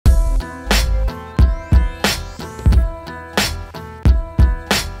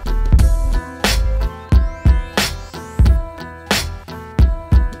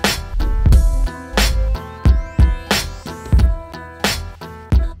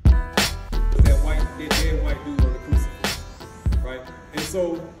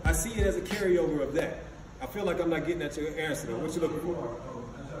see it as a carryover of that. I feel like I'm not getting at your answer though. What you looking for?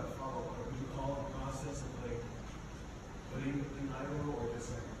 I try to follow up. Would you call it the process of like putting an idol, or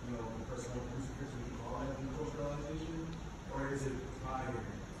just like, you know, the personal crucifix? Would you call that deculturalization, or is it prior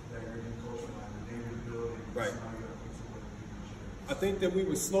that you're deculturalizing, David building? Right. I think that we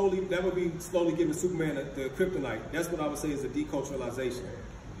would slowly, that would be slowly giving Superman the kryptonite. That's what I would say is a deculturalization,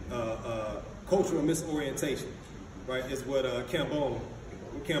 cultural misorientation, right? Is what Cambone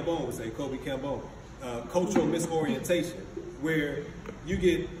would say, Kobe Cambone. Cultural misorientation, where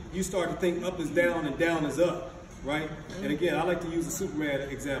you start to think up is down and down is up, right? And again, I like to use the Superman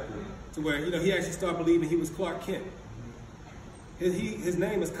example, to where, you know, he actually started believing he was Clark Kent. His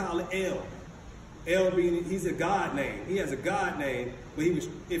name is Kal-El. El being, he's a God name. He has a God name, but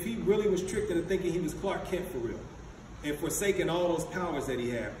if he really was tricked into thinking he was Clark Kent for real, and forsaking all those powers that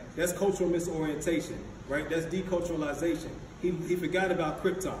he had, that's cultural misorientation, right? That's deculturalization. He forgot about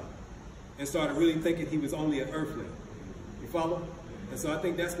Krypton and started really thinking he was only an earthling. You follow? And so I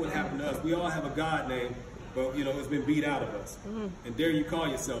think that's what happened to us. We all have a God name, but you know, it's been beat out of us. And dare you call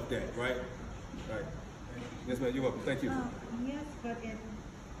yourself that, right? Right. Yes, ma'am, you're welcome. Thank you. Yes, but in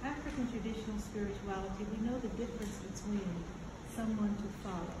African traditional spirituality, we know the difference between someone to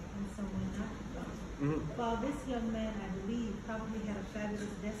follow and someone not to follow. While this young man, I believe, probably had a fabulous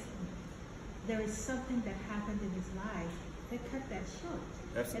destiny, there is something that happened in his life that cut that short.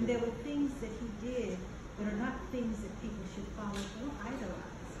 Absolutely. And there were things that he did that are not things that people should follow or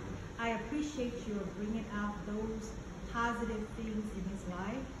idolize. I appreciate your bringing out those positive things in his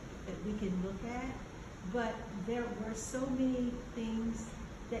life that we can look at, but there were so many things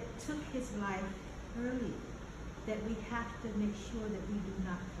that took his life early that we have to make sure that we do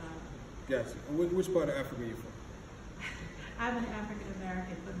not follow. Gotcha. Which part of Africa are you from? I'm an African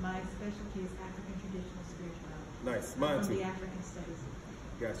American, but my specialty is African traditional spirituality. Nice, mine too. From the African studies.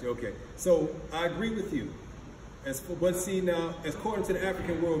 Gotcha. Okay. So I agree with you. But see now, according to the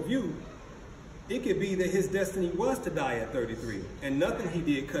African worldview, it could be that his destiny was to die at 33, and nothing he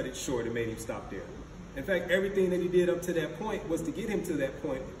did cut it short and made him stop there. In fact, everything that he did up to that point was to get him to that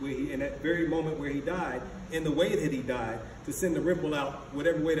point where he, in that very moment where he died, in the way that he died, to send the ripple out,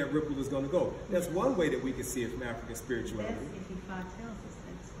 whatever way that ripple is going to go. That's one way that we can see it from African spirituality. That's if he tells us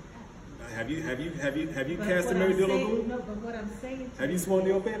that's what happened. Have you cast the Mary Lagoon? No, but what I'm saying. Have you sworn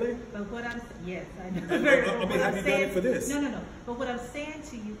the Opele? But what I'm yes, I know. I mean, have you done it for this? No. But what I'm saying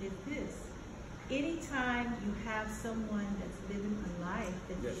to you is this: anytime you have someone that's living a life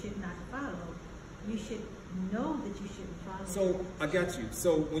that you should not follow, you should know that you shouldn't follow. So I got you.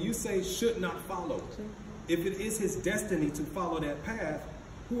 So when you say should not follow, if it is his destiny to follow that path,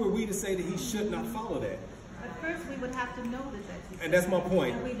 who are we to say that he should not follow that? At first, we would have to know that that's his and that's my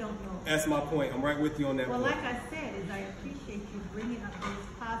point. And we don't know. That's my point. I'm right with you on that point. Well, like I said, is I appreciate you bringing up those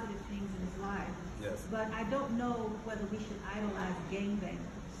positive things in his life. Yes. But I don't know whether we should idolize gangbangers.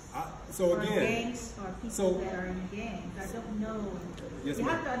 So or again, gangs or people that are in gangs. I don't know. Yes, you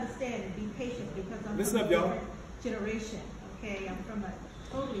have to understand and be patient because I'm Listen from up, a y'all. different generation. Okay, I'm from a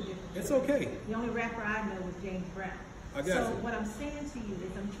totally different. It's generation. okay. The only rapper I know was James Brown. I got so you. what I'm saying to you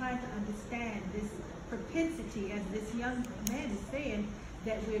is I'm trying to understand this propensity, as this young man is saying,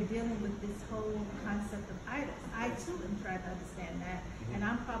 that we're dealing with this whole concept of idols. I too am trying to understand that, and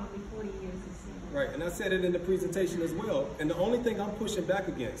I'm probably 40 years his senior. Right, and I said it in the presentation as well. And the only thing I'm pushing back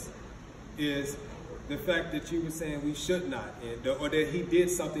against is the fact that you were saying we should not, or that he did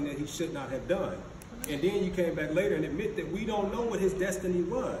something that he should not have done. And then you came back later and admit that we don't know what his destiny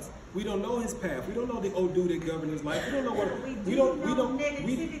was. We don't know his path. We don't know the old dude that governed his life. We don't know what we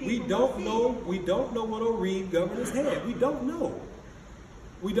don't know what O'Reed governed his head. We don't know.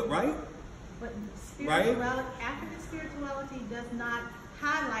 We don't, right? But spirituality, African spirituality does not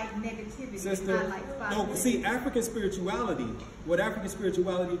highlight negativity. Sister, no, see, African spirituality, what African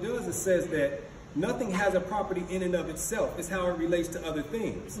spirituality does, it says that nothing has a property in and of itself. It's how it relates to other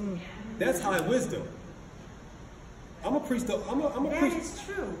things. That's high wisdom. I'm a priest. That is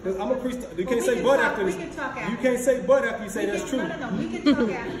true. I'm a priest. You can't say but after this. You can't say but after you say that's true. No. We can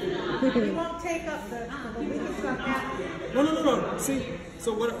talk after. We won't take up the. But we can talk after. No. See,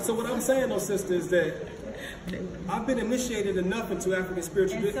 so what I'm saying, though, sister, is that I've been initiated enough into African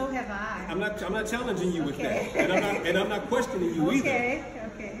spirituality. And so have I. I'm not challenging you with that, and I'm not questioning you either.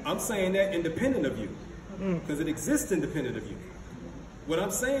 Okay. I'm saying that independent of you, because it exists independent of you. What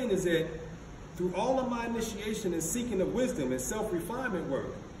I'm saying is that through all of my initiation and seeking of wisdom and self-refinement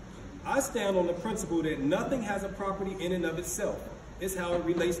work, I stand on the principle that nothing has a property in and of itself. It's how it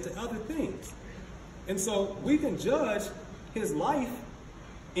relates to other things. And so we can judge his life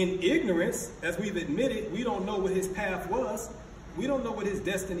in ignorance, as we've admitted. We don't know what his path was. We don't know what his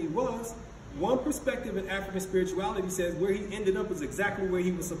destiny was. One perspective in African spirituality says where he ended up is exactly where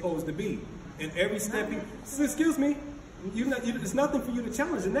he was supposed to be. And every step excuse me, it's nothing for you to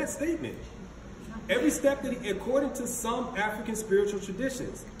challenge in that statement. Every step that according to some African spiritual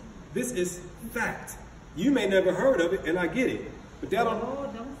traditions, this is fact. You may never heard of it, and I get it. But that no.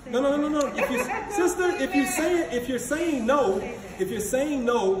 If you, sister, if you're saying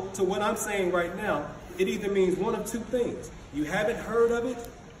no to what I'm saying right now, it either means one of two things. You haven't heard of it,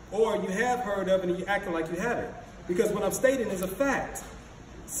 or you have heard of it and you're acting like you haven't. Because what I'm stating is a fact.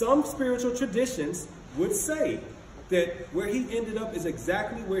 Some spiritual traditions would say that where he ended up is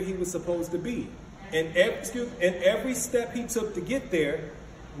exactly where he was supposed to be. And every step he took to get there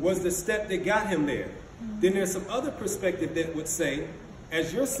was the step that got him there. Then there's some other perspective that would say,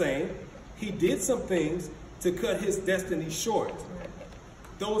 as you're saying, he did some things to cut his destiny short.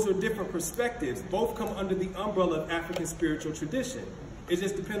 Those are different perspectives. Both come under the umbrella of African spiritual tradition. It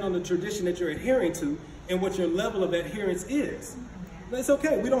just depends on the tradition that you're adhering to and what your level of adherence is. It's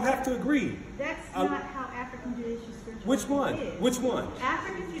okay. We don't have to agree. That's not how African traditional spirituality Which one? is. Which one?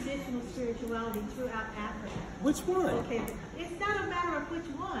 African traditional spirituality throughout Africa. Which one? Okay, it's not a matter of which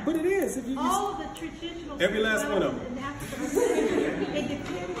one. But it is. If you all the traditional every last one of them. in Africa, it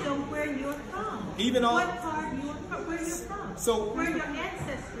depends on where you're from. Even all. What part where you're from. So where your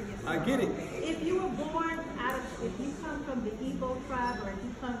ancestry is from. I get it. If you were born out of, if you come from the Igbo tribe, or if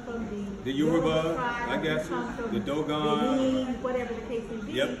you come from the Yoruba tribe, I got you. The Dogon, Benin, whatever the case may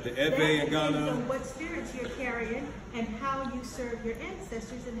be. Yep, the Efe and Ghana. Depends on what spirits you're carrying and how you serve your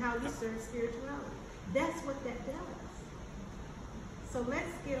ancestors and how you serve spirituality. That's what that does. So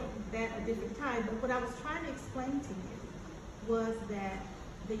let's get that a different time. But what I was trying to explain to you was that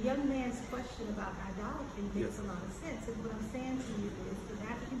the young man's question about idolatry makes a lot of sense. And what I'm saying to you is, in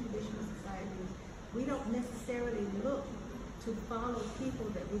African traditional society, we don't necessarily look to follow people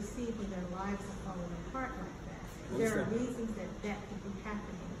that we see when their lives are falling apart like that. There are reasons that could be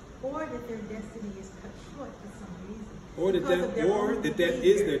happening, or that their destiny is cut short for some reason. Or that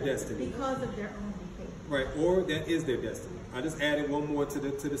is their destiny. Because of their own behavior. Right, or that is their destiny. I just added one more to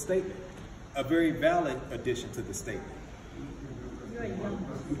the statement. A very valid addition to the statement. You're a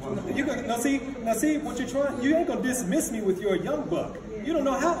young You're gonna, now see what you're trying. You ain't gonna dismiss me with you're a young buck. You don't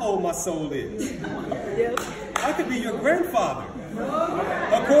know how old my soul is. I could be your grandfather.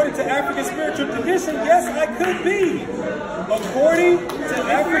 According to African spiritual tradition, yes, I could be. According to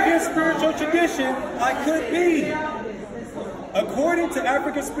African spiritual tradition, I could be. According to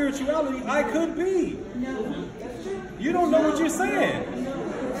African spirituality, I could be. You don't know what you're saying.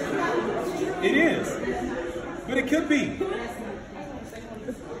 It is. But it could be.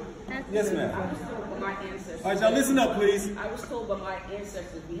 Yes, ma'am. All right, y'all listen up, please. I was told by my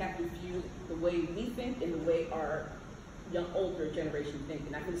ancestors we have to view the way we think and the way our older generation think.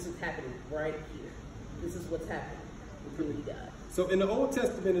 And I think this is happening right here. This is what's happening until he died. So in the Old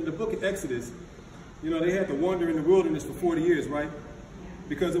Testament, in the book of Exodus, you know, they had to wander in the wilderness for 40 years, right?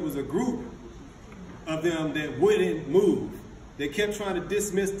 Because it was a group of them that wouldn't move. They kept trying to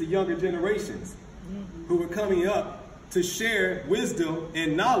dismiss the younger generations who were coming up to share wisdom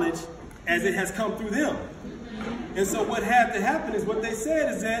and knowledge as it has come through them. And so what had to happen is what they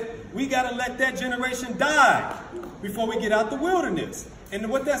said is that we got to let that generation die before we get out the wilderness. And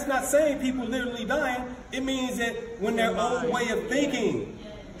what that's not saying, people literally dying, it means that when their old way of thinking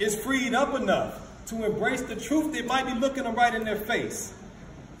is freed up enough to embrace the truth that might be looking them right in their face.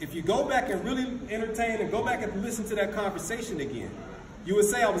 If you go back and really entertain and go back and listen to that conversation again, you would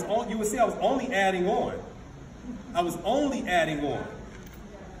say I was only adding on. I was only adding on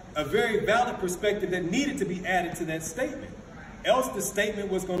a very valid perspective that needed to be added to that statement. Else the statement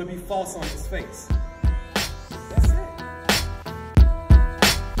was going to be false on its face.